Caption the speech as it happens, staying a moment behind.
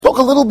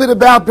a little bit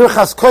about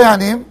Birchas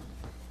Koyanim,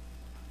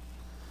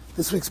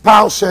 this week's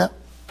Parsha,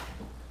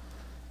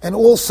 and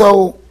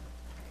also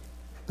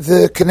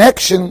the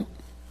connection.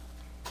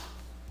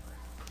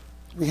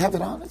 We have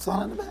it on? It's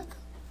on in the back.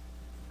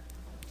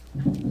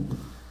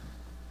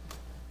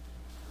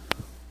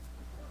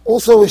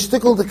 Also,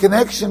 ishtickle the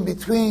connection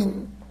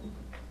between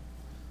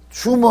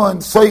Truma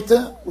and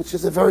Soita, which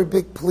is a very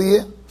big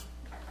pliya.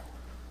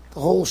 The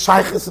whole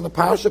shaykhis in the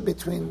Parsha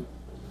between,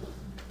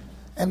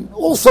 and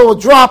also a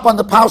drop on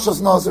the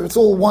Parshas Nazir. It's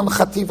all one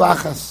chativ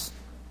achas.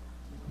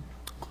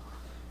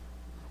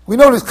 We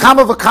know there's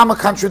kama v'kama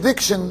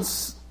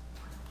contradictions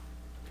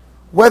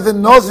whether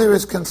Nazir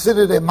is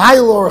considered a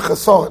ma'il or a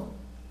chesod.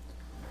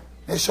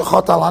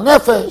 Eshachot al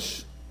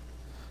hanefesh.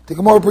 The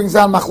Gemara brings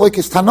down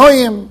machlokes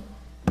tanoim.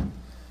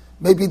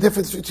 Maybe a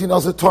difference between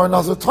Nazir Torah and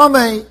Nazir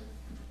Tamei.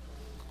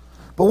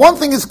 But one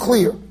thing is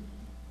clear.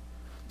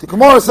 The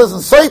Gemara says in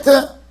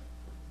Soita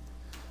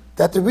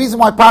that the reason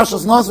why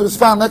Parshas Nazir is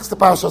found next to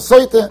Parshas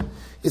Soita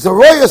is a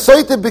roya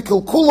Soita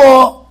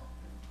b'kilkulo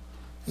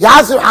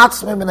yazir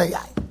atzmei min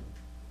hayayin.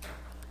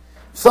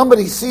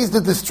 Somebody sees the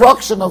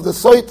destruction of the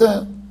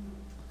Soita,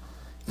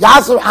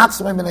 yazir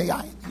atzmei min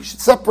hayayin. He should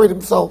separate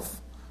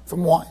himself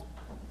from wine.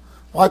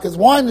 Why? Because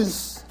wine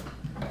is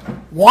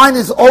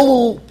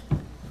all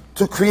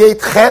to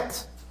create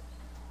chet.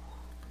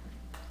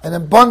 An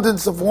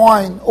abundance of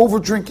wine, over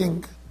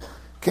drinking,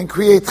 can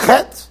create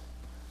chet,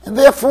 and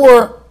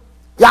therefore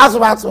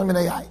yazir atzmei min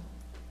hayayin.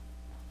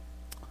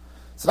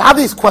 So the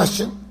obvious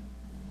question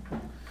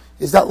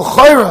is that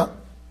l'chayra,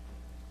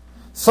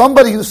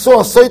 somebody who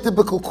saw a Soita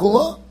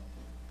b'kulkula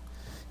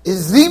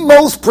is the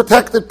most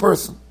protected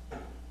person.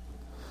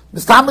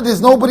 Mr. Is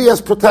nobody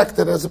as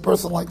protected as a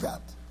person like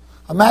that.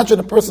 Imagine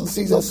a person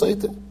sees a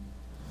Soita.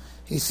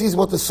 He sees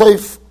what the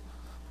seif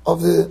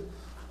of the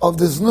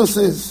znus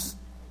is,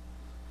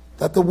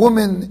 that the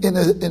woman in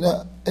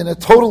a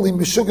totally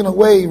mishugana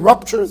way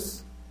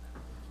ruptures.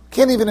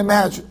 Can't even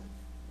imagine.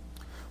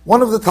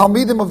 One of the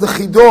Talmidim of the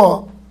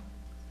Chidur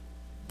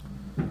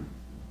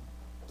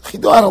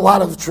had a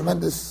lot of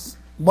tremendous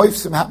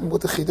moifsim happen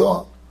with the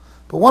Chidur,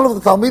 but one of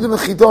the Talmidim of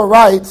Chidur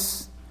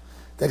writes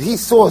that he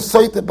saw a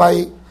Soita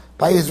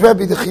by his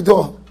Rebbe, the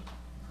Chidur.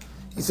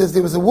 He says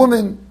there was a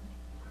woman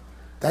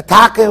that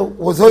Taka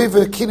was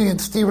over Kini and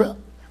Stira,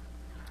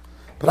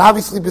 but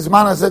obviously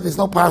Bizman Hazeh there's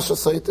no Parsha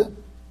Soita.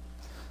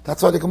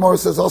 That's why the Gemara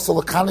says also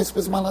Lakanis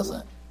Bizman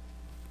Hazeh.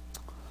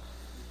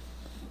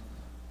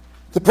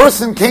 The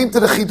person came to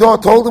the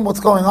Chidur, told him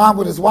what's going on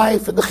with his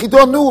wife, and the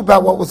Chidur knew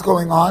about what was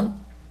going on.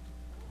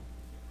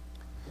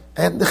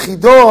 And the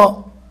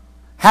Chidur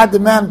had the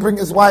man bring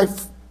his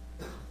wife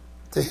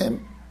to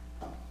him.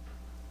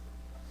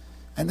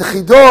 And the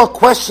Chidur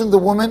questioned the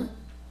woman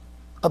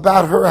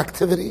about her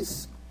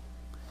activities.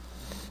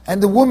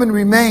 And the woman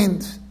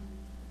remained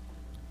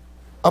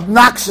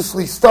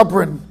obnoxiously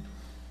stubborn.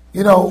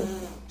 You know,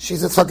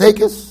 she's a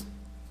tzaddikus.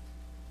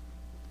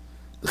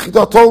 The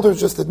Chidur told her,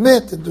 just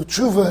admit and do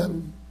tshuva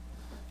and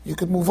you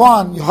could move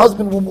on, your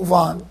husband will move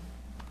on.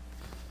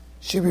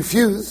 She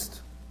refused.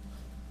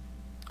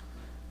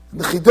 And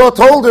the Chidur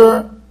told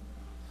her,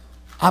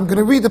 I'm going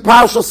to read the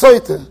Parsha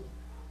Soita.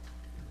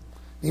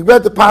 He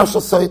read the Parsha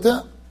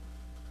Soita,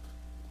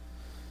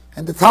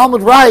 and the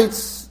Talmud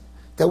writes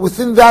that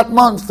within that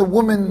month the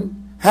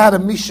woman had a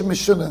Misha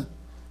Mishuna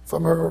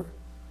from her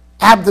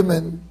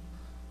abdomen.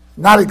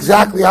 Not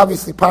exactly,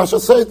 obviously, Parsha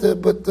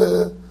Soita, but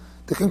the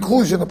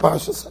conclusion of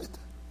Parsha Soita.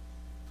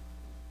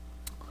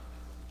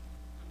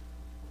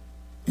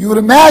 You would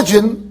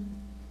imagine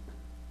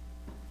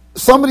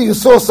somebody who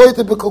saw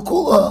Soita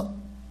b'kulkula,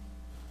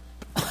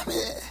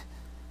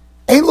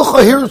 ain't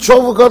l'chahir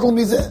tshuva gadol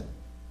mizeh.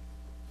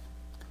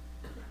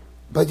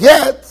 But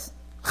yet,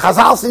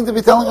 Chazal seem to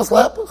be telling us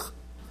lepach.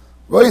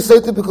 Roy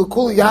Soita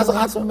b'kulkula yazir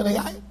atzmei min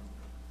hayayin.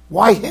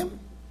 Why him?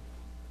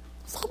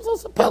 So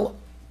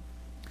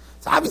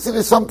obviously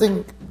there's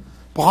something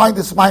behind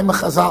this Maimah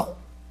Chazal.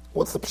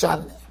 What's the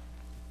pshat in there?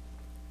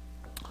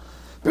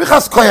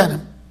 Birchas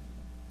Koyanim.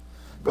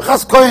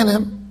 Birchas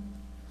Koyanim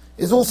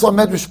is also a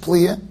medrash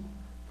pliya,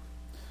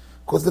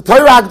 because the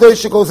Torah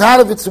Akdosha goes out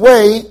of its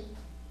way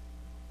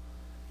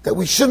that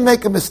we shouldn't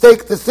make a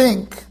mistake to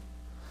think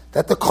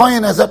that the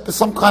Kohen has up to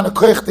some kind of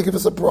koich to give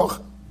us a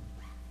bracha.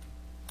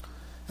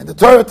 And the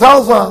Torah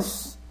tells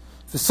us,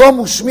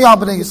 "V'somu shmi al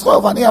b'nei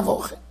Yisrael v'ani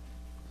avochem."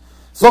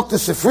 Zok the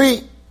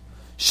Sifri,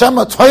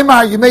 Shema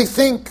Toimar. You may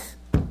think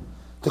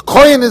the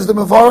Kohen is the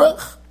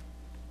mevarach.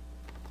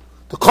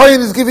 The Kohen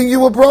is giving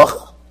you a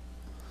bracha.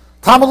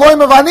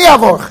 Tamaloim v'ani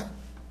avochem.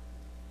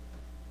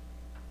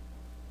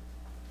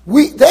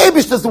 The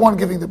Eibush is the one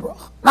giving the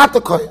bracha, not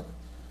the Kohen.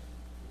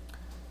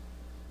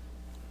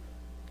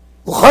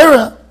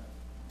 L'chayra,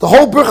 the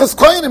whole Birchas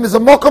Koyanim is a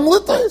mokam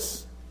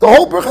litais. The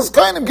whole Birchas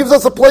Koyanim gives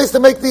us a place to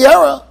make the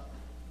error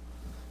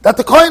that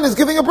the Kohen is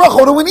giving a bracha.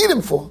 What do we need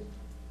him for?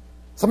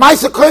 So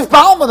Ma'aseh Koif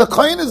Ba'alma, the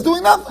Kohen is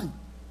doing nothing.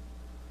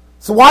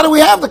 So why do we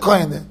have the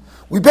Kohen there?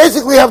 We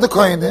basically have the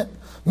Kohen there.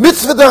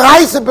 Mitzvah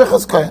deraisa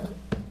Birchas Koyanim.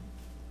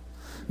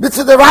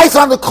 Mitzvah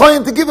deraisa on the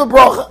Kohen to give a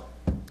bracha.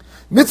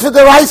 Mitzvah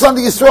deraisa on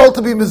the Yisrael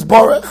to be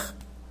mizborech.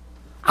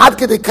 Ad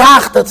kedei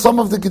kach that some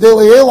of the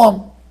Gedolei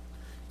Elam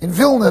in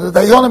Vilna, the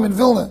Dayanim in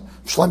Vilna,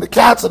 Shlomo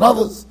Katz and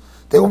others,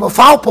 they were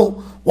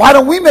mefalpel. Why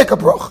don't we make a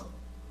bracha?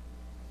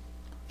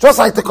 Just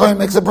like the Kohen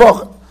makes a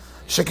bracha.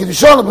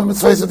 Shekidishonu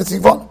b'mitzvahs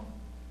v'tzivonu.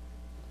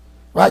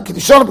 Right?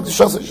 Kidishonu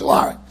b'kdishos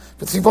v'shalari.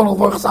 V'tzivonu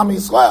l'vorchas am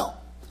Yisrael.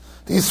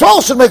 The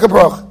Yisrael should make a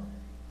bracha.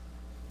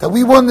 That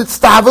we wouldn't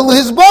stavel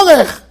his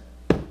borech.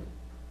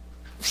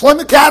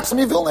 Shlomo Katz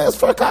in Vilna asked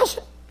for a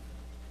kasha.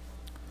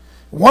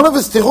 One of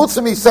his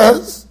tirutzim, he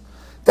says,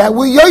 that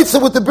we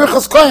yotze with the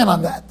birchas kohen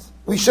on that.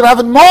 We should have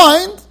in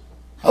mind,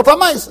 help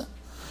ha'maisa.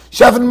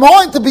 Should have in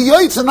mind to be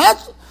yotze,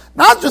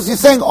 not just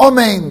he's saying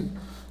amen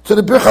to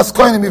the birchas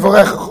kohen and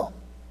mivorechecho.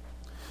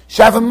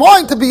 Should have in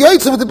mind to be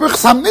yotze with the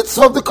birchas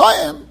hamitzvah of the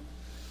kohen,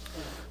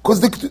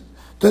 because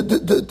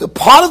the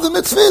part of the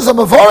mitzvah is a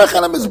mavorech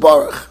and a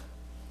mizborech.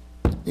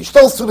 He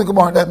tells through the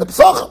Gemara in the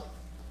Pesachim,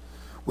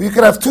 where you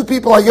could have two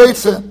people are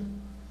yotze.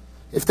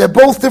 If they're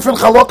both different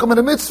chalokim in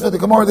the mitzvah, the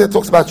Gemara there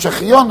talks about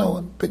Shechiyonu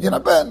and Pidyon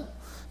Haben,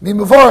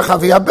 Mimavorach,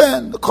 Avi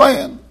Haben, the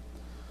Kohen.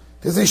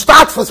 There's a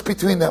shtatfus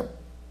between them.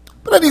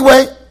 But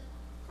anyway,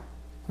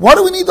 what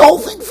do we need the whole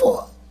thing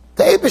for?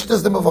 The Eibush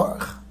is the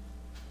Mavorach.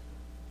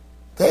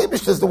 The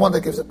Eibush is the one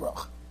that gives a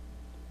brach.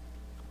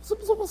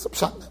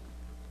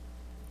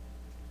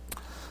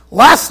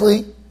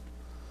 Lastly,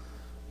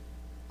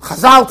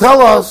 Chazal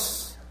tell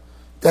us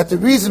that the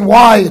reason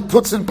why it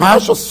puts in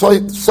Parshas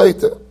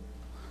Soita,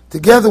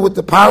 together with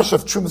the Parsha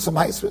of Trumas and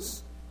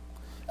Maisris.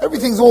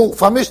 Everything's all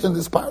famished in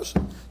this Parsha.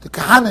 The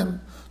Kahanim,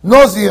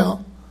 Nozia,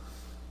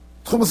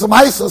 Trumas and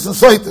Maisris, and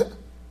Soita. I'm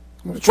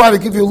going to try to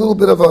give you a little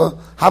bit of a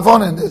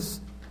Havon in this.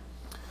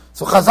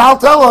 So Chazal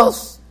tell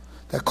us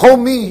that Kol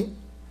Mi,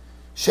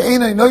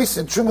 She'ena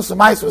Noisin, Trumas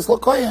and Maisris, Lo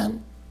Koyen,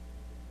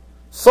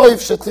 Soif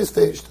Shetis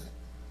Teishte.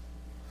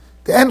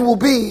 The end will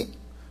be,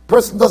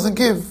 person doesn't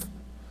give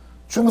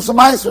Trumas and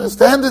Maisris,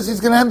 the end is he's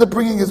going to end up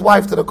bringing his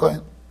wife to the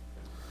Kohen.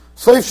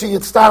 So if she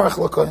yitztarech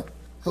l'kohen,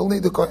 he'll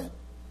need the kohen.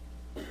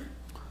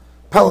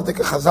 Peladik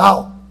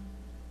Chazal,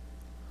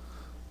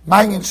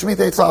 Ma'in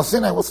Shemitah Yitzal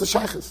Sinai. What's the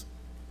shaykhis?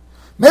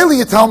 Mainly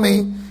you tell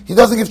me he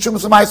doesn't give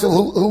Trumas U'Maaseh,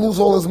 he'll lose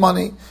all his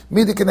money.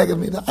 Mida keneged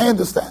mida. I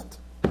understand.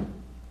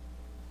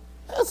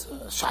 That's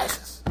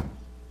shaykhis.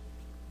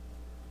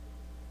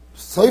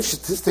 So if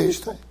shetiste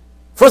ishtay.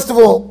 First of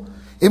all,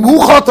 im hu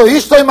choto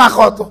ishtay ma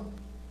choto.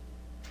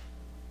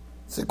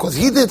 Because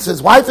he did, so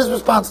his wife is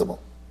responsible.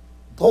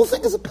 The whole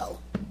thing is a pella.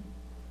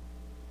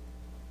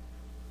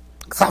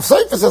 Ksav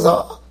Sefer says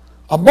a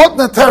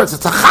modern teretz,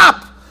 it's a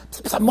chap.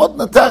 It's a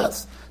modern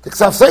teretz. The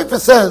Ksav Sefer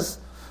says,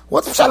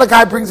 what if a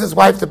guy brings his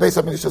wife to Beis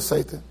HaMikdash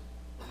Seita?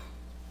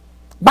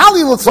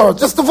 Bali Lutzor,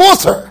 just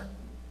divorce her.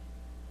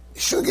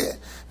 Shuge,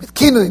 mit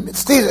kinui, mit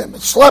stire, mit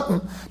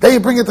schleppen, then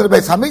you bring it to the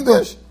Beis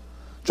HaMikdash.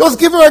 Just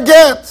give her a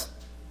get.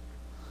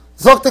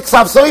 Zog the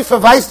Ksav Sefer,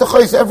 weiß doch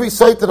euch every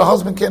Seita the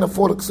husband can't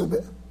afford a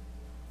ksubeh.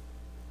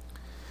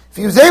 If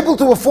he was able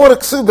to afford a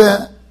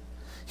ksubeh,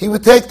 he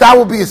would take, that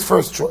would be his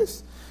first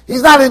choice.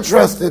 He's not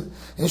interested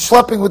in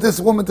schlepping with this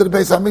woman to the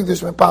Beis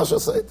HaMikdash when Parsha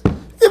said,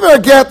 give her a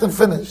get and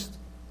finished.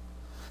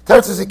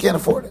 Teretz says he can't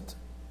afford it.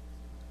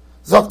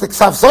 Zok the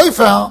Ksav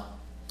Sefer,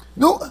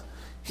 no,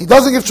 he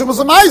doesn't give Trumas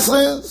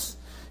U'Maaseh,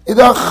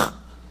 idach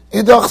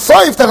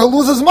Seif that he'll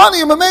lose his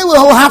money, and Mamela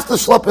he'll have to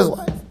schlep his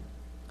wife.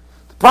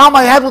 The problem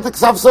I had with the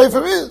Ksav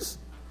Sefer is,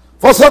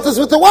 what's this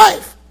with the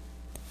wife?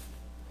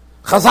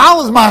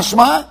 Chazal is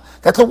mashma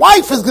that the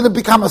wife is going to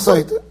become a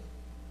Seiter.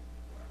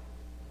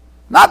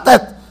 Not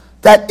that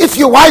if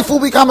your wife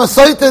will become a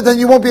Seiter, then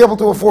you won't be able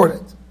to afford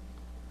it.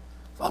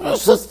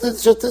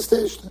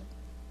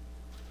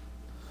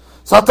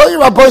 So I'll tell you,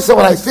 Rabbi,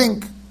 what I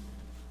think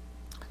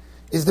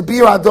is the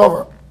Bir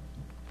Adover.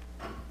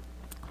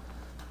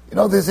 You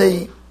know, there's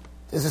a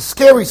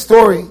scary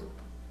story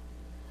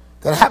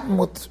that happened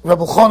with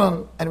Rebbe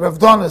Chonon and Rav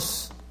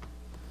Donis,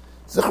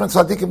 Zichron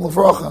Tzadikim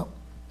Levrocha.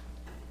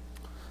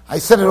 I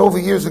said it over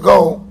years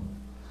ago,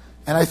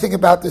 and I think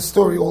about this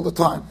story all the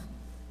time.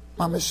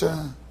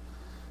 Mamish,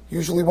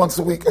 usually once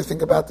a week I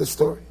think about this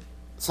story,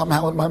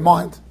 somehow in my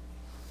mind.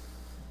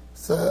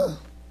 It's a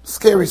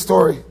scary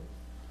story.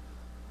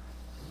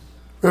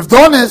 Rav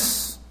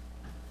Donis,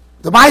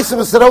 the Ma'aser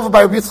was set over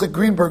by Rabbi Yitzchak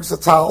Greenberg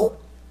Zatzal,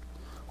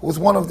 who was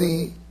one of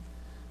the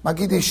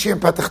Magidei Shiur in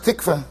Petach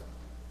Tikva,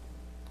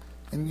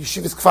 in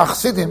Yeshivas Kfar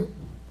Chassidim.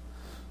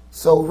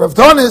 So Rav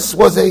Donis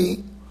was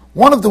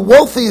one of the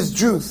wealthiest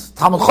Jews,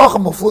 Talmud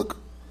Chacham Muflik,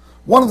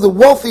 one of the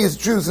wealthiest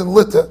Jews in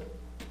Lita,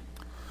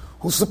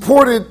 who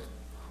supported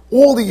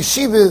all the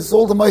yeshivas,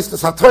 all the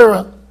meisters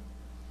HaTorah.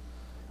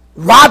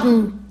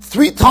 Radin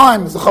 3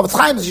 times, the Chavetz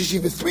Chaim's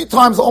yeshiva 3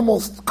 times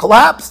almost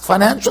collapsed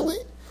financially,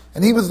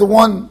 and he was the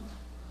one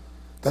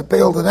that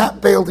bailed the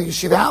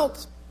yeshiva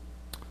out.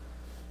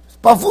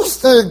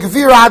 Bavusta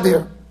Gvir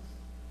Adir.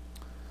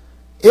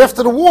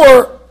 After the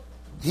war,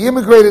 he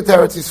immigrated to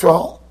Eretz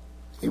Yisrael.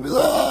 He was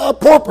a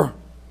pauper.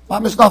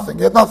 Mamish nothing.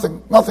 He had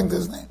nothing to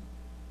his name.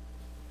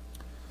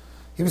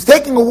 He was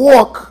taking a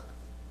walk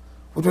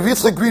with Rav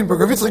Yitzchak Greenberg.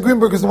 Rav Yitzchak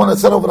Greenberg is the one that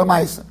set over the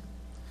Ma'aser.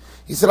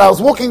 He said, I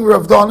was walking with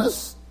Rav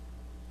Donis,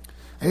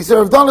 and he said,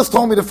 Rav Donis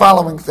told me the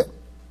following thing.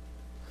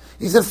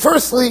 He said,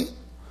 firstly,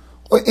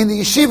 in the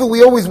yeshiva,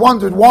 we always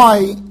wondered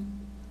why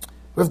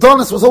Rav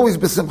Donis was always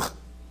besimcha.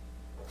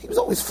 He was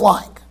always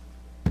flying.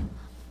 He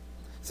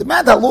said,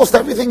 man that lost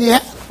everything he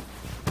had.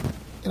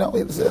 You know,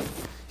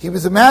 he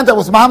was a man that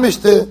was mamish,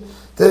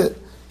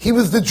 he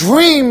was the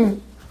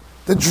dream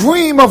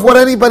of what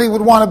anybody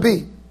would want to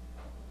be.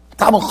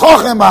 Talmud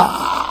Chochem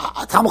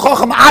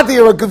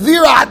Adira,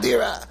 Gevira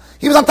Adira.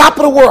 He was on top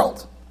of the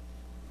world.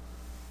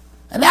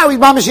 And now he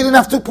didn't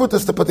have two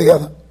prutas to put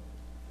together.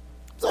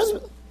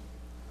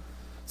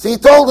 So he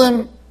told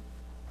him,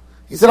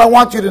 he said, I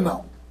want you to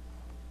know.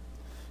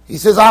 He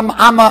says, I'm a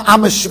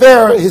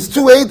shver. His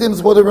two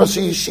Edims were the Rosh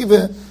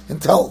Yeshiva in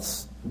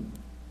Telz,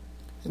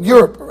 in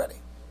Europe already.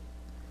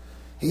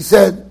 He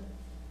said,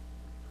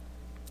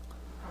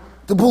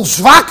 the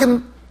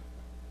Bolshvaken,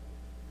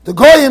 the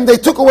Goyim, they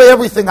took away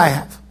everything I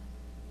have.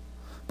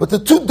 But the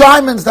two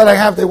diamonds that I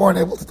have, they weren't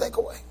able to take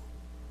away.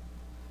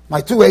 My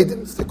two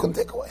Edims, they couldn't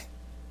take away.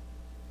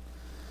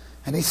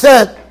 And he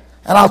said,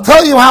 and I'll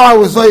tell you how I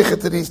was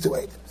zoichet to these two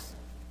Edims.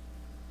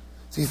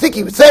 So you think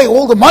he would say,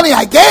 all the money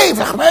I gave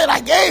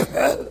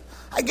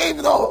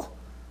it all.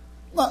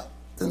 No,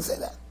 didn't say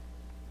that.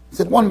 He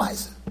said one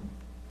ma'aseh.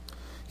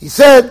 He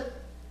said,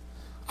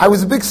 I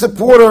was a big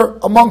supporter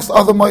amongst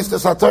other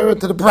Moistas HaTorah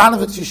to the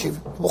Branovitz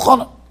Yeshiva, Rabbi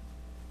Chanan.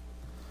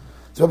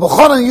 So Rabbi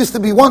Chanan used to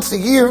be once a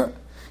year,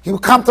 he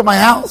would come to my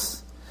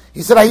house.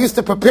 He said, I used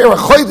to prepare a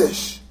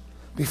chodesh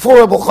before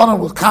Rabbi Chanan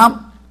would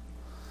come.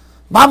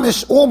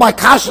 Mamish, all my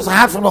kashas I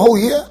had from the whole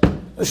year,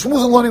 the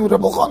shmuzin learning with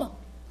Rabbi Chanan.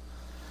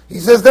 He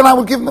says, then I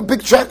would give him a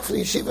big check for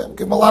the yeshiva,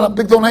 give him a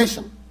big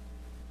donation.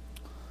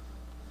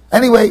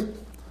 Anyway,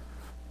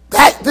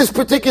 this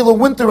particular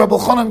winter Rabbi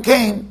Chanan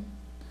came,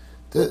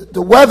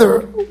 the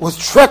weather was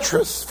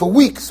treacherous for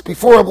weeks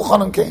before Rabbi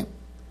Chanan came.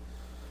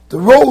 The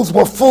roads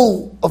were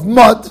full of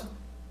mud.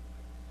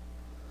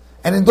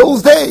 And in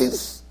those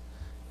days,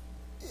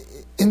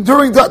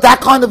 during that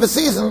kind of a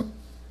season,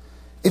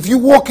 if you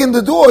walk in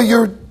the door,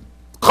 you're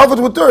covered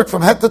with dirt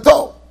from head to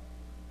toe.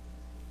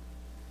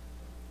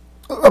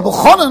 Rabbi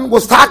Chanan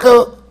was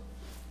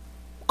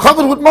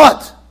covered with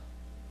mud.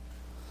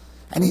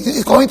 And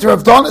he's going to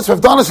Rav Donis.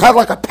 Rav Donis had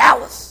like a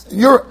palace.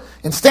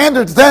 In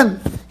standards then,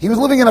 he was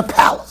living in a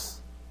palace.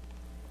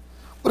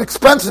 With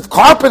expensive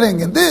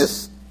carpeting and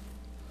this.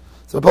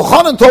 So Rabbi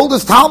Chanan told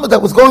his Talmud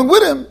that was going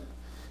with him,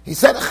 he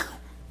said,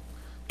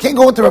 can't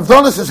go into Rav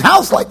Donis'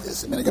 house like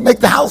this. I mean, it can make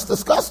the house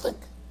disgusting.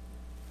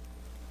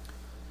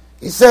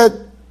 He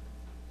said,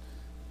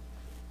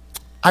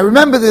 I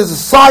remember there's a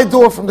side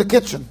door from the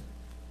kitchen.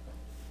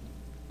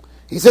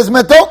 He says,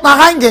 Medot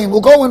Nahangame,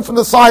 we'll go in from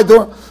the side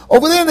door.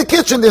 Over there in the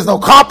kitchen, there's no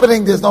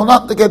carpeting, there's no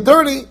nothing to get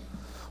dirty.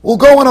 We'll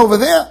go in over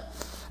there.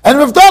 And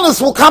Rav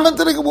Donis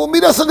will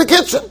meet us in the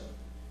kitchen.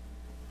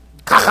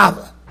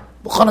 Kachava.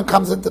 Buchanan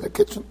comes into the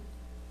kitchen.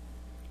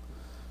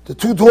 The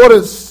two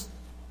daughters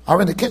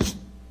are in the kitchen.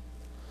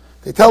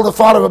 They tell the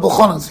father, Rabbi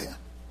Chanan's here.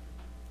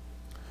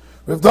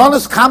 Rav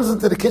Donis comes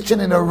into the kitchen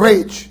in a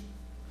rage.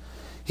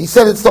 He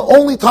said, it's the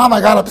only time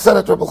I got upset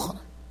at Rabbi Chanan.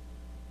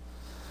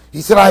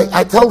 He said,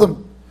 I tell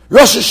them,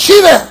 Rosh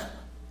Yeshiva,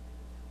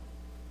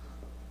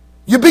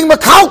 you're being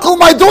makalkal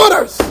my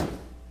daughters.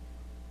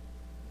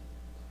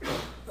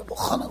 Rabbi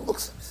Chanan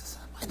looks at me and says,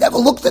 I never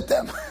looked at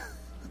them.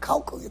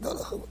 Makalkal your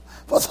daughters.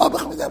 What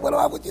do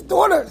I have with your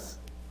daughters?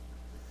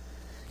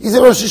 He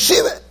said, Rosh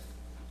Yeshiva,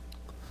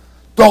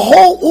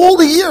 all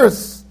the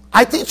years,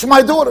 I teach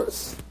my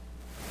daughters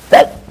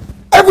that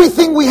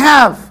everything we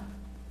have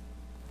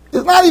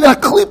is not even a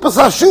klipas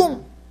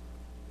hashum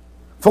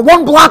for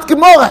one blot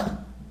gemara.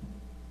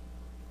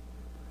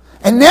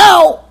 And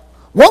now,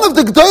 one of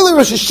the G'dolei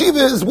Rosh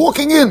Yeshiva is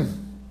walking in.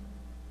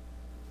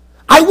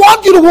 I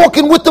want you to walk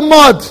in with the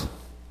mud.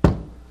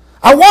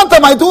 I want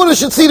that my daughter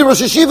should see the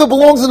Rosh Yeshiva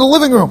belongs in the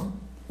living room.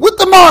 With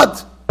the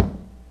mud.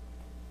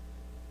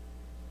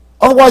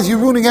 Otherwise, you're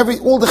ruining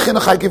all the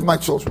chinuch I give my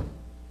children.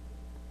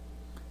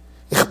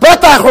 Ich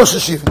betach Rosh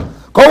Yeshiva.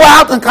 Go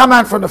out and come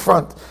out from the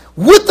front.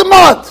 With the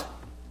mud.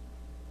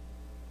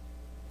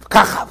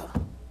 Kachava.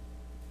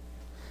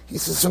 He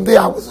says, from there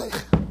I was like,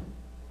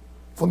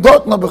 from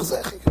dort noch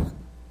bezeichnet.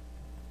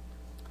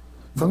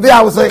 From there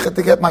I was able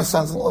to get my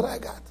sons-in-law that I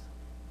got.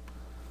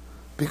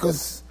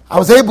 Because I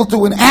was able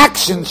to, in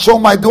action, show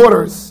my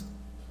daughters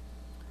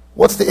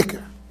what's the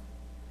ikr.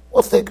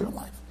 What's the ikr in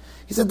life?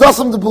 He said,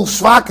 Dasam the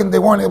Bulshvaken, they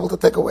weren't able to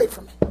take away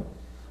from me.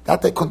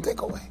 That they couldn't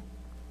take away.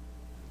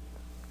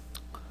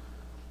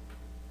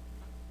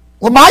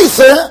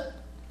 L'maise,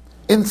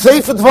 in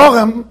Sefer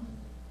Dvarim,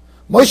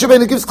 Moshe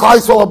Rabbeinu gives Klal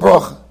Yisrael a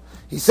bracha.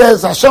 He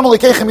says, Hashem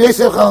Elokeichem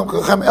Yosef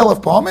Chem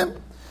Elef Pa'amim,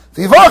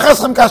 V'yivarach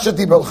Eschem Kasher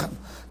Diber Lechem.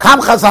 Kam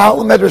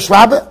Chazal, Medrash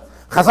Rabbi,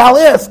 Chazal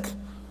ask.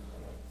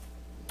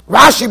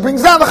 Rashi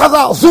brings down the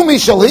Chazal, Zumi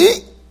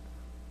Shali,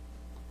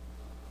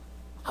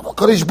 Aval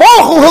Kodesh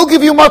Baruch Hu, he'll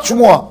give you much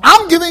more.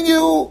 I'm giving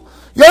you,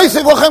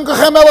 Yosef Lechem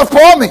Chem Elef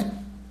Pa'amim.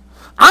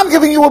 I'm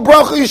giving you a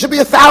bracha, you should be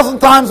 1,000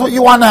 times what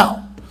you are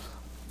now.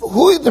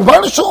 Who, the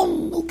Rebbeinu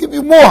Shalom will give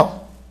you more.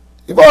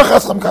 Yivorach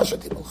eschem kasha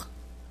tibulcha.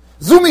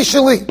 Zumi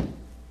sheli.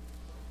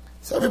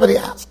 So everybody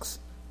asks,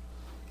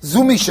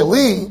 Zumi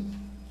sheli?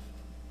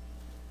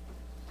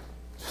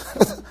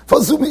 For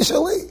Zumi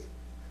sheli?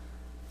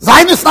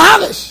 Zayin is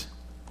narish.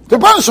 The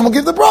Rebbeinu will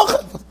give the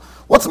bracha.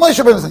 What's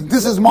Moshe Rabbeinu saying?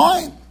 This is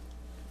mine.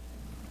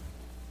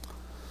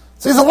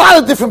 So there's a lot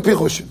of different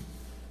pirushim.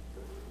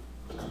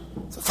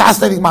 It's a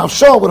fascinating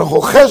Marsha with a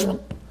whole cheshbon.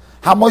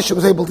 How Moshe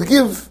was able to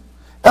give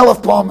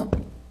elef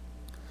pamim.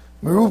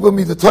 Meruba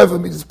midah tova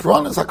midas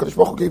puranas. HaKadosh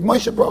Baruch Hu gave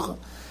Moshe bracha.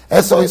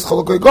 Eso is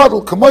cholokoi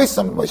gadol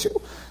kamoisam Moshe.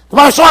 The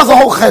Marsha has a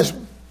whole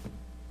cheshbon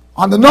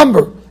on the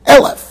number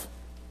elef.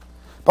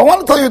 But I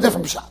want to tell you a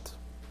different pshat.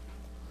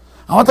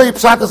 I want to tell you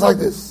pshat is like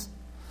this.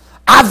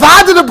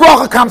 Avad the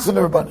bracha comes from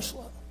the Rebbeinu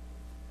Shalom.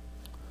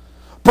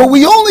 But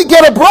we only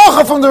get a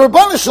bracha from the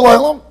Rebbeinu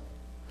Shalom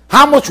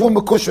how much we're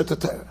mekusher to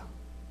Torah.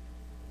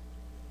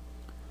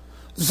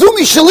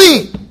 Zumi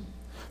sheli.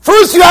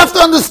 First you have to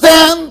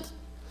understand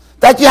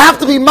that you have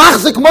to be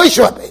machzik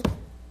Moshe Rabbeinu.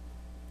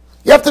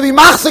 You have to be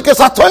machzik as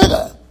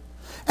HaTorah.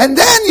 And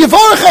then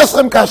Yivorach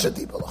eschem kasha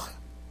tibulcha.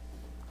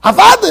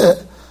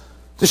 Avad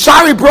the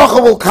shari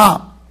bracha will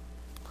come.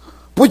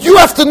 But you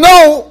have to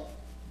know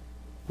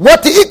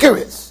what the ikar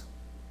is.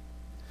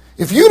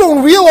 If you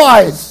don't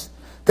realize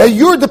that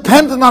you're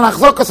dependent on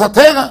achzokas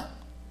HaTorah,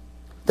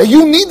 that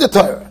you need the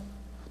Torah,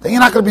 then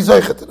you're not going to be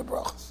zoichet to the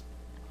brachas.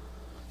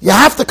 You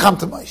have to come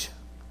to Moshe.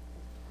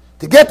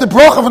 To get the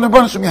bracha from the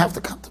Rebbeinu Shalom, you have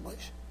to come to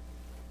Moshe.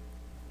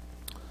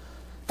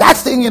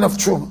 That's the inyan of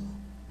Truma.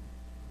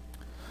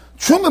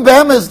 Truma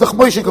be'em is the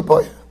Moshe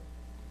Kapoya.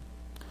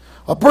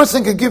 A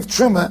person can give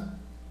Truma,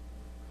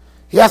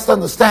 he has to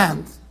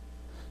understand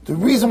the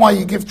reason why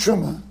you give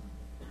Truma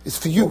is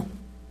for you.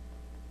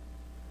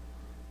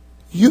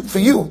 For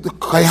you, the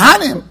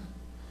Kohanim,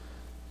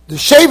 the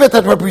Shevet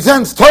that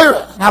represents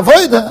Torah and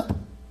Avodah,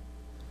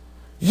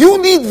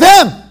 you need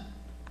them.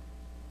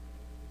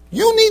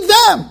 You need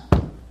them.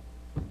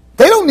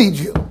 They don't need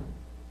you.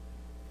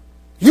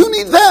 You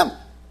need them.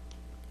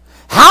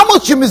 How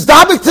much you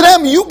mizdabik to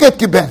them, you get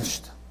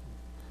gebenched.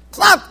 It's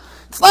not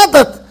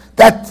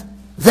that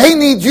they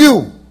need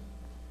you.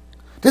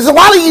 There's a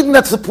lot of Eden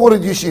that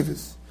supported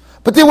yeshivas.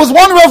 But there was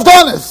one Rav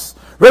Donis.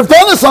 Rav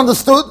Donis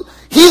understood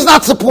he's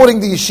not supporting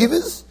the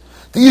yeshivas.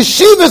 The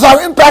yeshivas are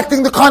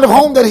impacting the kind of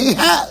home that he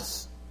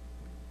has.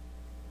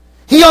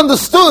 He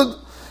understood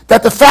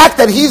that the fact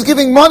that he's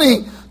giving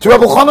money to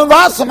Rabbi Chanan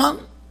Wasserman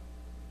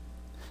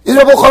is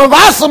Rabbi Chanan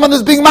Wasserman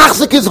is being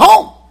machzik his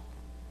home.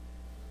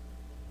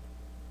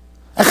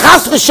 And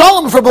chas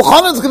v'shalom, if Rabbi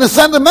Chanan is going to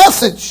send a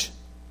message,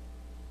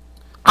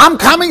 I'm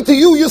coming to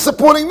you, you're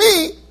supporting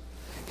me,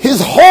 his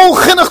whole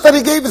chinuch that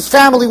he gave his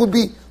family would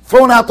be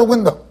thrown out the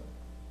window.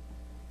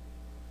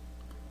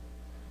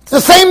 It's the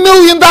same $1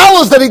 million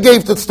that he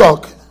gave to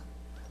Tzedakah.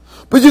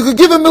 But you could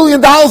give $1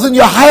 million in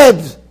your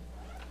head.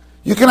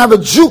 You can have a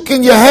juke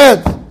in your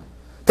head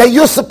that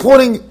you're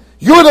supporting,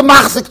 you're the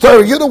machzik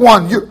Torah, you're the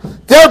one,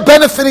 they're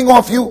benefiting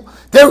off you,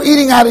 they're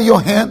eating out of your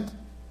hand.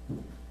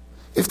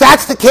 If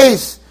that's the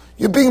case,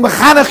 you're being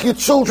mechanech your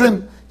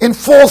children in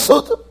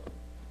falsehood.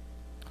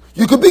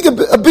 You could be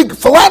a big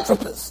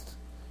philanthropist.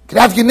 You could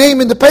have your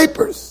name in the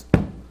papers.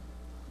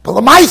 But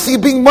l'maisi, you're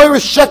being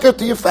moirish sheker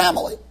to your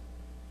family.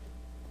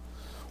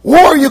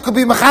 Or you could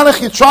be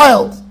mechanech your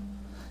child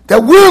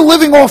that we're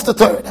living off the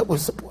Torah that we're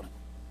supporting.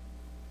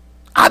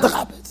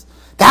 Adrabit.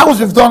 That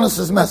was Rav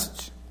Donis'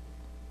 message.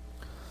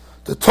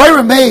 The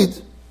Torah made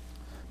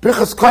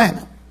Birchas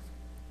Kohanim.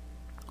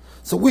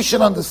 So we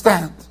should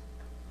understand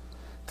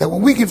that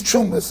when we give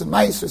Trumas and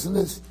Maasros and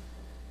this,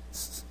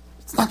 it's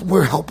not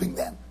we're helping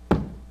them.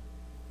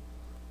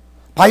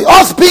 By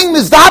us being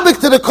mizdabik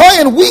to the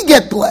Kohen, we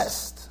get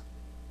blessed.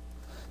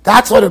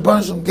 That's what the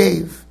Rebbeinu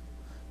gave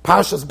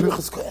Parshas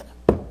Birchas Kohanim.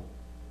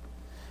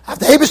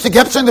 After Eibush the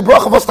Gebshen the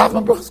bracha was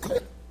Tafman Birchas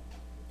Kohanim.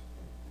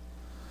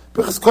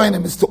 Birchas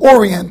Kohanim is to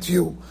orient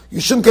you.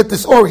 You shouldn't get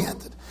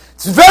disoriented.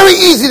 It's very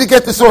easy to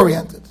get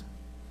disoriented.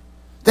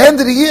 At the end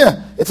of the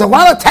year, it's a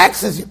lot of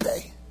taxes you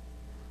pay.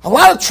 A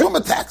lot of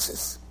Truma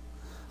taxes.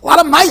 A lot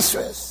of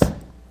Maasros. At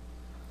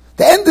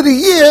the end of the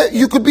year,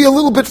 you could be a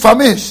little bit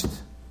famished.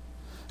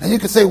 And you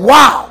could say,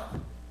 wow,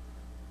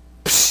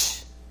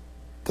 psh,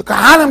 the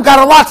Kohanim got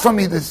a lot from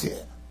me this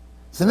year.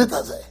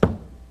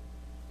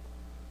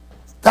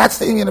 That's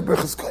the inyan of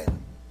Birchas Kohanim.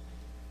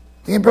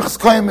 The inyan of Birchas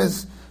Kohanim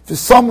is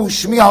V'samu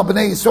Shmi al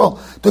B'nei Yisrael.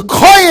 The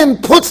Kohen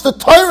puts the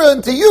Torah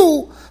into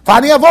you,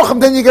 V'ani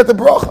Avochem, then you get the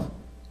bracha.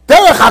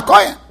 Derech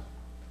HaKohen.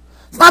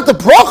 It's not the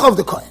bracha of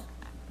the Kohen.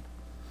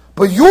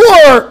 But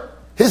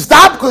his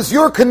dabkus,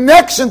 your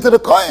connection to the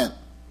Kohen,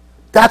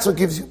 that's what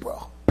gives you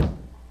bracha.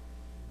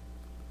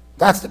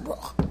 That's the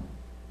bracha.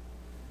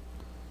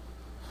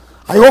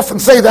 I often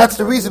say that's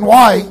the reason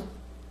why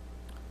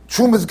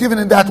Truma is given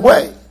in that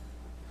way.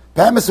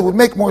 Perhaps it would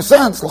make more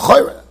sense.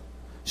 L'chayra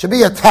should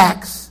be a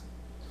tax.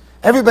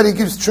 Everybody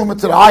gives Truma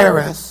to the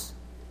IRS.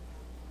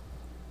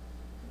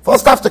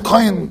 First, after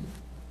Kohen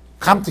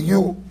come to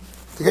you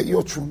to get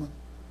your Truma.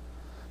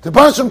 The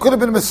Parshas could have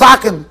been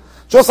Mesakin,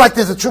 just like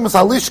there's a Trumas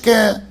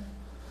Halishke,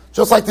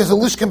 just like there's a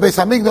Lishkin Beis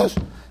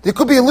Hamikdash. There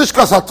could be a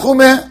lishkas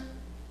hatrume.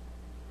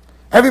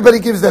 Everybody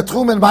gives their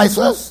trume and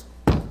maisras.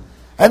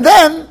 And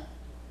then,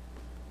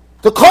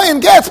 the Kohen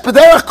gets,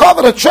 Pederach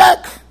covered a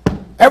check,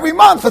 every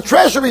month, a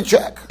treasury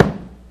check.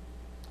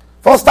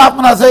 First stop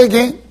Manazeh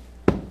again.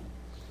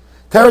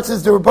 Teretz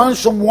says the Rebbeinu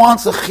Shalom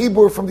wants a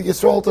chibur from the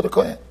Yisrael to the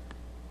Kohen.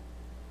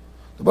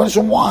 The Rebbeinu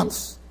Shalom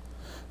wants.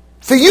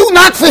 For you,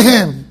 not for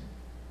him.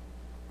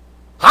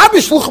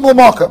 Habish luchem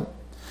l'makam.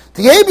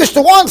 The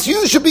Eibishter wants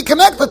you should be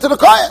connected to the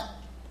Kohen.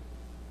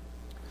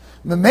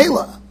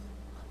 Memela,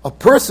 a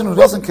person who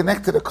doesn't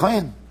connect to the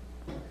Kohen,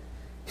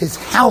 his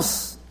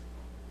house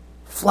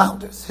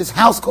flounders. His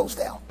house goes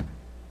down.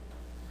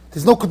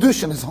 There's no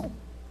Kedusha in his home.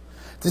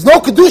 There's no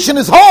Kedusha in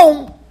his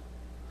home.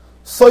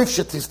 Soif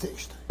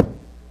shetistishta.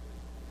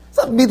 It's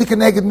not mida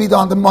connected mida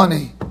on the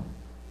money.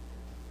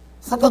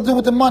 It's nothing to do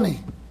with the money.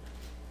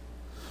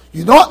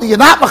 You're not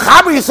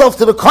mechaber yourself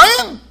to the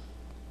Kohen,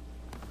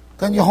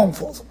 then your home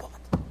falls apart.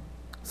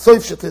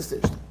 Soif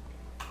shetistishta.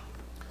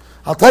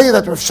 I'll tell you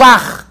that Rav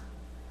Shach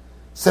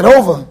said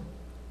over.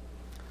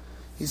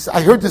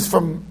 I heard this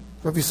from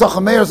Rav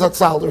Yisachar Meir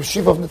Zatzal, the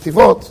Yeshiva of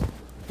Netivot,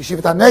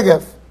 Yeshivat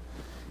HaNegev.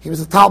 He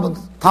was a Talmud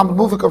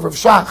Muvik of Rav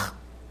Shach.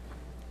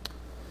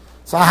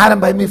 So I had him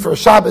by me for a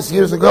Shabbos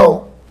years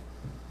ago.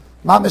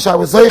 Mamish, I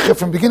was Zeicher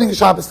from beginning of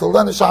Shabbos till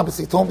end of Shabbos.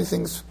 He told me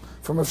things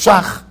from Rav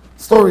Shach,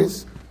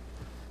 stories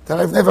that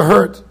I've never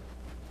heard.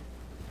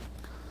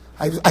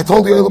 I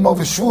told the Olam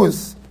over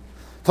Shavuos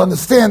to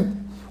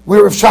understand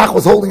where Rav Shach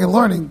was holding and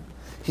learning.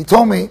 He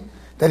told me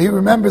that he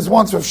remembers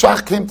once Rav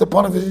Shach came to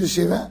Ponevezh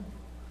Yeshiva.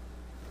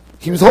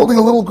 He was holding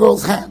a little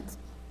girl's hand,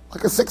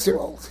 like a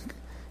 6-year-old.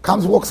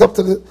 Comes, walks up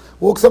to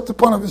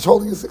Ponevezh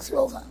holding a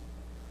 6-year-old's hand.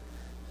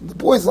 And the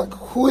boy's like,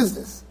 who is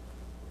this?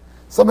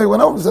 Somebody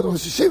went over and said, it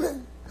was Yeshiva.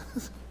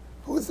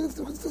 Who is this?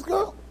 Who's this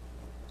girl?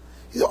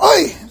 He said,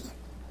 oi!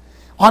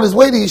 On his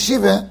way to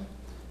Yeshiva,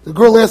 the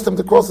girl asked him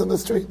to cross in the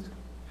street.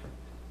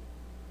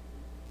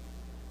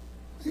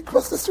 He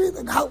crossed the street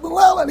and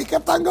he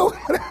kept on going.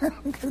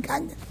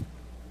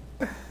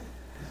 The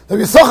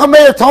Yisachar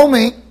Meir told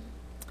me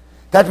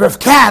that Rav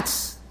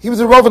Katz, he was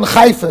a Reuven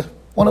Haifa,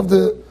 one of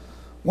the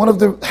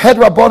head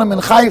rabbonim in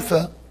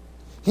Haifa.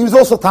 He was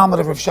also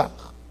Talmud of Rav Shach.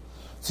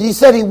 So he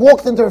said he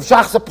walked into Rav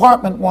Shach's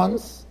apartment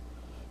once.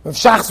 Rav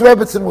Shach's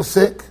Rebbetzin was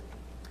sick.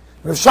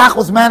 Rav Shach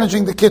was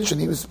managing the kitchen.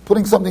 He was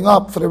putting something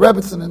up for the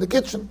Rebbetzin in the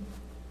kitchen.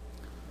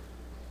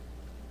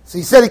 So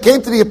he said he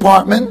came to the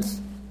apartment.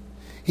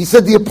 He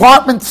said the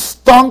apartment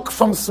stunk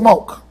from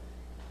smoke.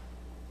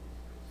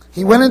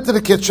 He went into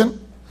the kitchen.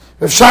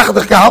 Rav Shach had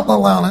gehalten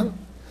lernen,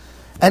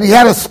 and he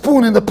had a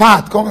spoon in the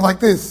pot going like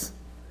this.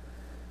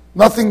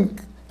 Nothing,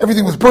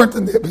 everything was burnt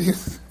in there, but he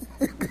was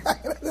Rav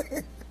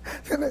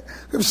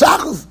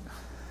Shach was.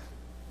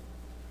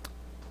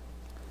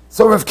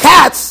 So Rav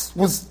Katz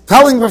was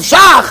telling Rav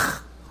Shach,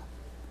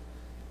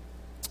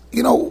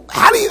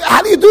 how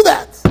do you do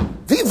that?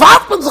 Wie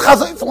warft man sich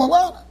also von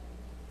lernen?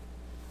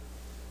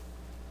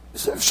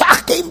 So Rav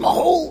Shach gave him a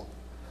whole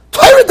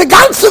Torah, the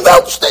ganze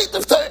Welt steht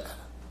auf Torah.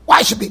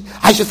 I should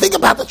think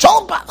about the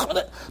Shalom Path.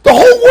 The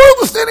whole world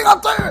is standing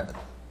on Torah.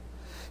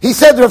 He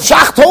said, Rav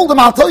Shach told him,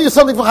 I'll tell you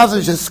something from Chazon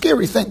Ish. It's a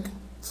scary thing.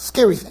 It's a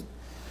scary thing.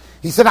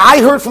 He said,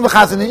 I heard from the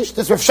Chazon Ish,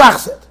 this Rav Shach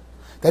said,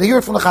 that he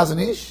heard from the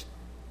Chazon Ish,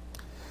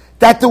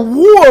 that the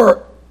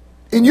war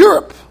in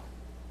Europe,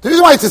 the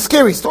reason why it's a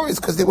scary story is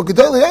because they were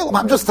Gedolei Olam.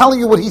 I'm just telling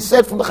you what he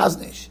said from the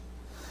Chazon Ish.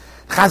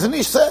 Chazon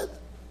Ish said,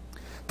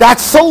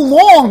 that's so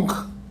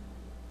long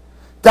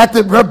that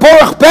the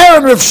Baruch Ber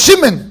and Rav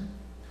Shimon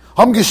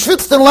haben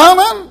geschwitzt in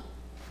Lernen,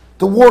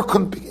 the war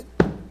couldn't begin.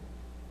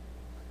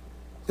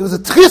 It was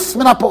a tris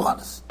min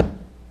aporanis.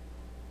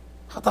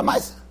 Hat a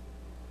meise.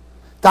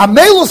 The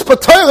Amelus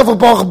Pater of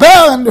Baruch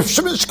Ber and Rav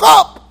Shimon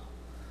Shkop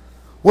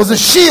was a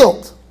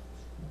shield.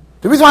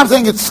 The reason why I'm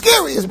saying it's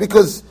scary is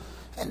because,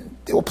 and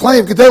there were plenty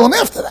of Gedolim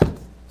after that.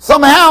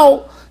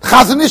 Somehow,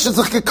 Chazon Ish has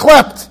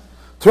geklept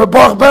to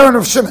Baruch Ber and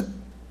Rav Shimon.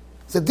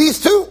 He said,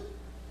 these two.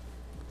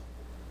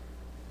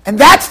 And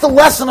that's the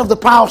lesson of the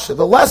Parsha.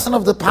 The lesson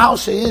of the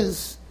Parsha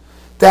is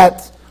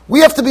that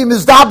we have to be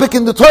mizdabik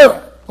in the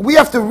Torah. We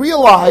have to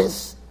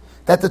realize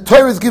that the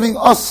Torah is giving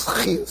us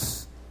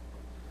chiyus.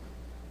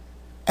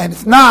 And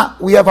if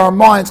not, we have our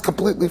minds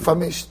completely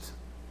famished.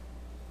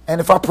 And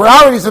if our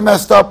priorities are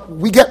messed up,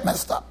 we get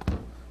messed up.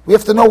 We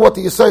have to know what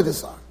the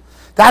Yesodis are.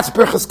 That's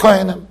Birchas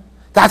Kohanim.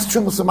 That's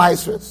Trumas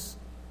U'Maisros.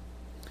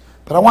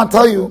 But I want to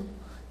tell you,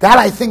 that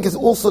I think is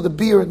also the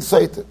beer in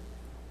Seitan.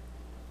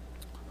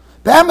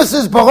 The emes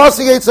is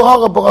Barasi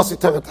Yetzirah, Barasi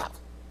Teretav.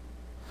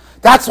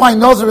 That's why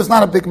Nozer is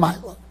not a big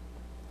mila.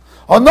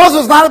 Or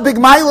Nozer is not a big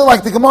mila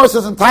like the Gemara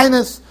says in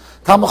Tainis,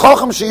 Talmid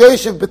Chacham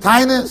Sheyeshiv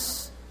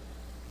B'Tainis,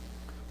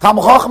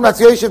 Talmid Chacham that's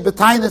Yeshiv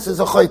B'Tainis is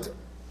a Choyter.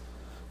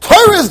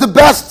 Torah is the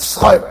best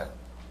schayra.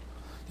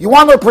 You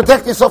want to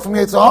protect yourself from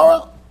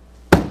Yetzirah?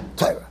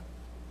 Torah.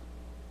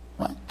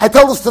 Right? I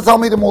tell this to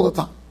Talmidim all the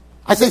time.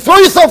 I say, throw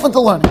yourself into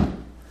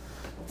learning.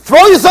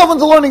 Throw yourself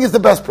into learning is the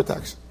best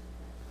protection.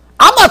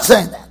 I'm not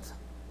saying that.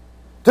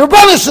 The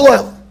Rebbeinu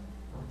Shalom.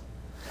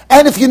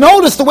 And if you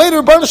notice the way the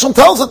Rebbeinu Shalom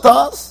tells it to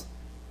us,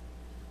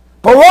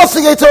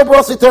 Barasi Yetzor,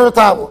 Barasi Torah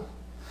Tavon.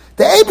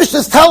 The Eibush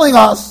is telling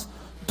us,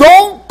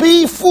 don't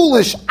be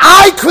foolish.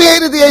 I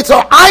created the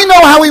Yetzor. I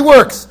know how he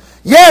works.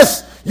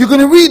 Yes, you're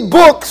going to read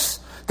books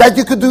that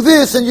you could do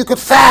this, and you could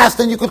fast,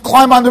 and you could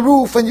climb on the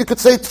roof, and you could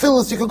say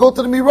tefillas, you could go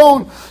to the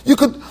Miron, you're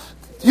going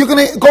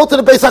to go to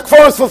the Beis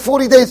HaKfaros for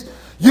 40 days.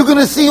 You're going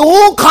to see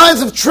all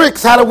kinds of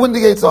tricks how to win the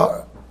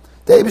Yetzor.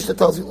 The Eibush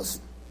tells you,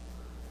 listen,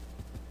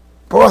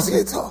 Barasi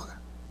Yetzor.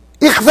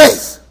 Ich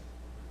weiß.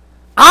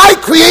 I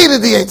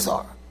created the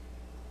Yetzor.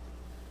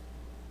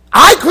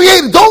 I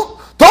created,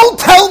 don't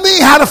tell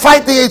me how to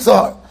fight the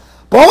Yetzor.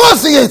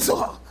 Barasi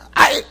Yetzor.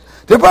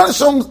 The Rebbe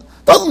Shalom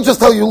doesn't just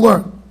tell you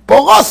learn.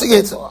 Barasi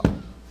Yetzor.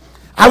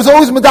 I was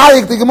always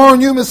medayik. The Gemara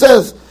in Yuma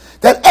says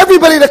that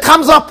everybody that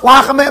comes up,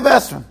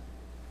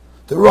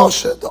 the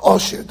Rosh, the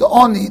Oshir, the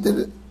Oni,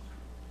 the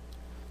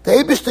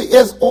Eibush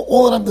asks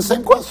all of them the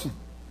same question.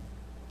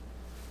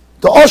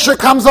 The Oshir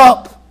comes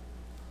up,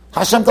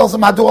 Hashem tells him,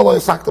 Madu lo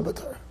yisakta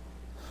b'Torah.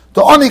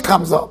 The Oni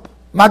comes up,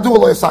 Madu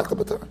lo yisakta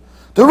b'Torah.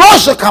 The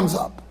Rosh comes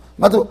up,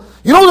 Madu.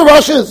 You know who the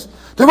Rosh is?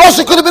 The Rosh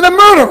could have been a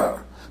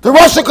murderer. The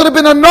Rosh could have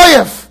been a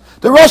noyef.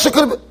 The Rosh could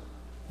have been...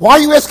 Why are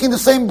you asking the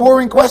same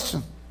boring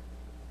question?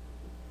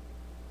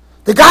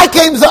 The guy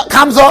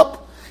comes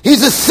up,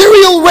 he's a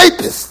serial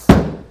rapist,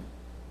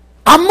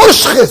 a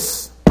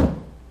mushchis,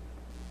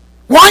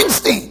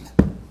 Weinstein.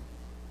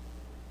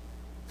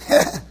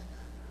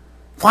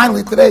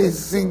 Finally today he's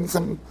seeing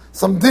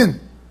some din.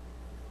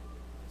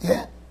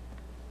 Yeah.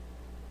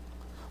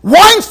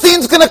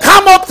 Weinstein's going to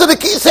come up to the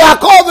Kisei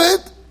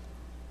HaKoved,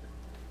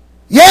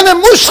 Yene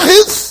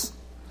mushchis,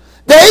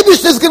 the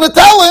Eibush is going to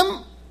tell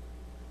him,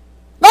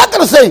 not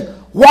going to say,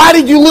 why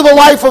did you live a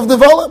life of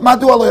development?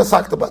 Madu lo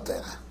yasakta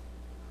b'Torah.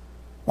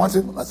 Once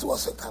again, let's all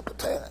say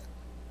Torah.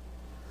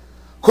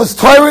 Because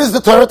Torah is the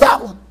Torah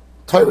Tavon.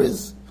 Torah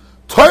is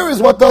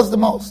what does the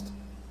most.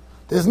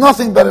 There's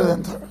nothing better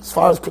than Torah as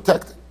far as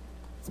protecting.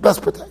 It's the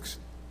best protection.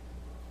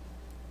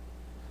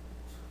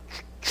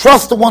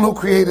 Trust the one who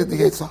created the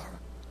Yetzirah.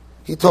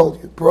 He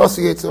told you,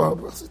 Barasi Yetzirah,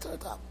 Barasi Torah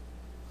Tavon.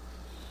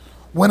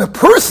 When a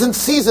person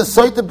sees a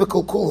Soita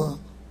B'Kulkula,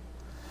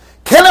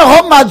 can I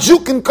hold my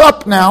juke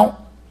cup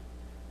now?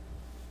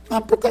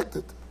 I'm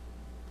protected.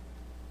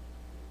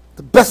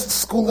 The best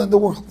school in the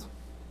world.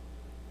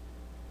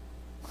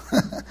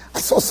 I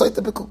saw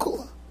Soita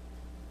B'Kulkula.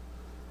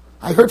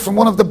 I heard from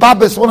one of the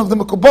Babis, one of the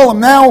Mekubolim,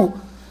 now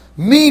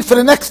me for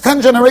the next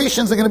 10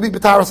 generations are going to be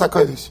B'Taras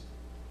HaKodesh.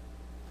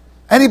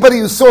 Anybody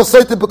who saw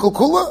Soita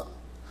B'Kulkula,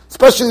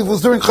 especially if it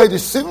was during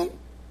Chodesh Sivan,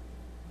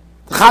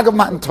 the Chag of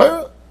Matan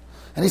Torah,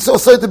 and he saw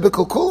Soita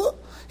B'Kulkula,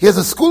 he has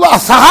a school,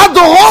 Asara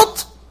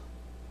Dorot,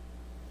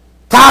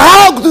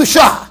 Tahara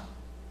Gdusha.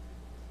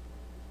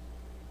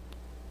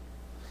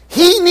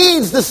 He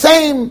needs the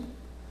same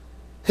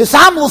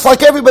hisamlus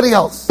like everybody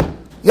else.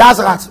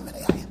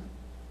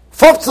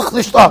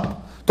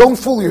 Don't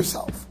fool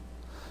yourself.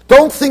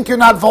 Don't think you're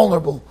not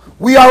vulnerable.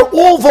 We are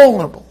all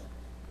vulnerable.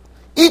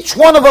 Each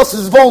one of us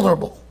is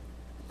vulnerable.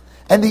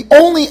 And the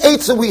only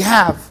eitzah we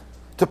have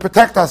to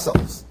protect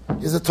ourselves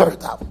is a Torah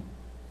Tavon.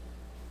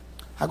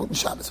 Hagut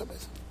Shabbos, Rabbi.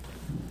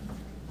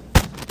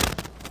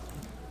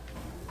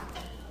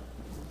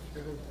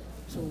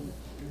 So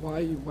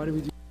why do we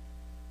do